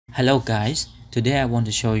Hello guys, today I want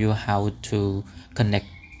to show you how to connect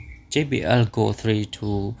JBL Go 3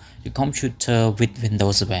 to the computer with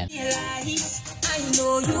Windows 7.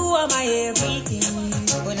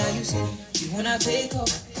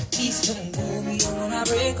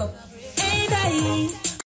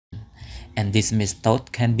 And this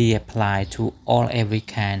method can be applied to every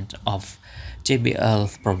kind of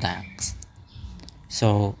JBL products.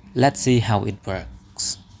 So let's see how it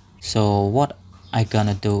works. So what I'm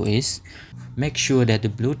gonna do is make sure that the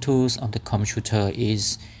Bluetooth of the computer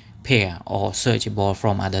is pair or searchable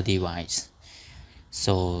from other device.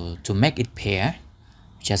 So to make it pair,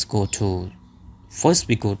 first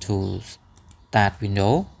we go to start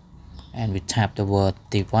window and we tap the word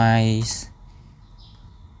device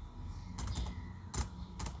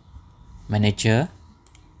manager,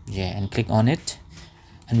 and click on it,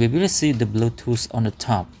 and we will see the Bluetooth on the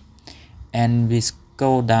top, and we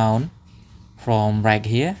scroll down from right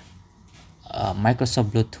here,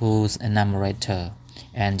 Microsoft Bluetooth Enumerator,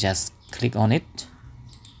 and just click on it,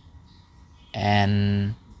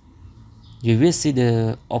 and you will see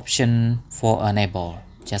the option for enable.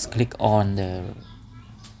 Just click on the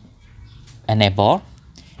enable,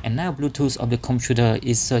 and now Bluetooth of the computer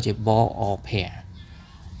is searchable or pair.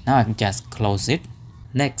 Now I can just close it.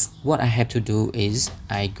 Next, what I have to do is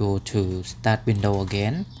I go to start window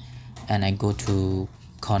again, and I go to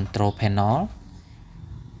control panel,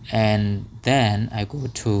 and then I go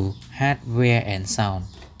to hardware and sound.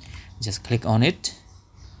 Just click on it,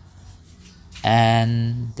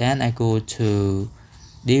 and then I go to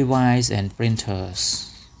device and printers.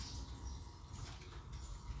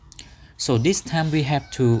 So this time we have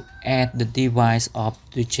to add the device of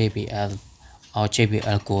the JBL or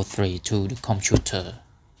JBL Go 3 to the computer.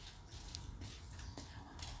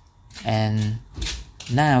 And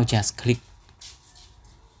now just click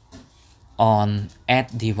on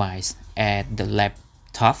add device at the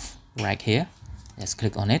laptop right here. Just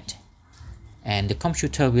click on it, and the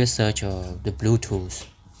computer will search the Bluetooth.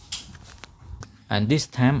 And this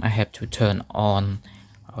time I have to turn on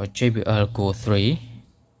our JBL Go 3,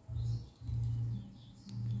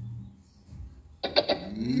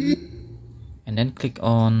 and then click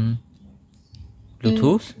on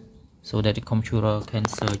Bluetooth so that the computer can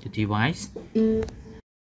search the device.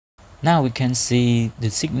 Now we can see the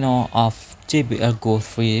signal of JBL Go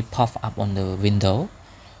 3 pop up on the window.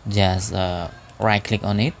 Just right click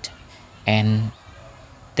on it, and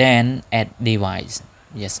then add device.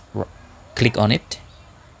 Just click on it,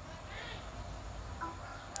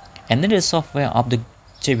 and then the software of the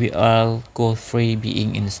JBL Go 3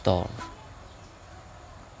 being installed.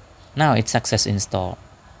 Now it's success installed.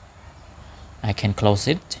 I can close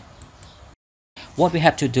it. What we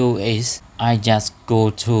have to do is I just go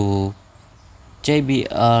to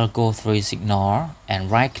JBL Go 3 signal and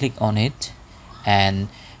right click on it, and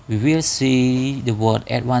we will see the word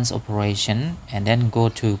advanced operation, and then go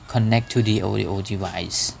to connect to the audio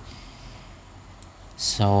device.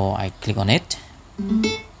 So I click on it.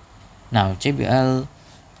 Now JBL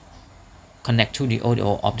connect to the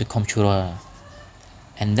audio of the computer,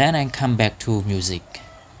 and then I come back to music.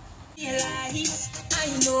 You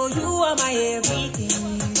are my everything.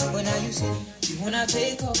 When I you say you wanna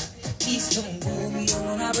take off, please don't go, we don't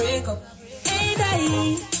wanna break up.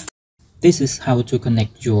 This is how to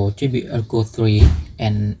connect your JBL Go 3,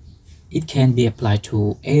 and it can be applied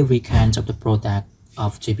to every kind of the product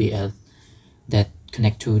of JBL that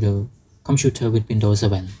connect to the computer with Windows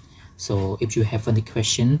 7. So if you have any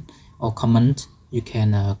question or comment, you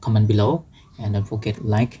can comment below, and don't forget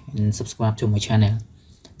like and subscribe to my channel.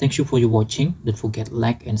 Thank you for your watching. Don't forget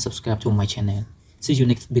like and subscribe to my channel. See you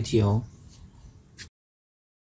next video.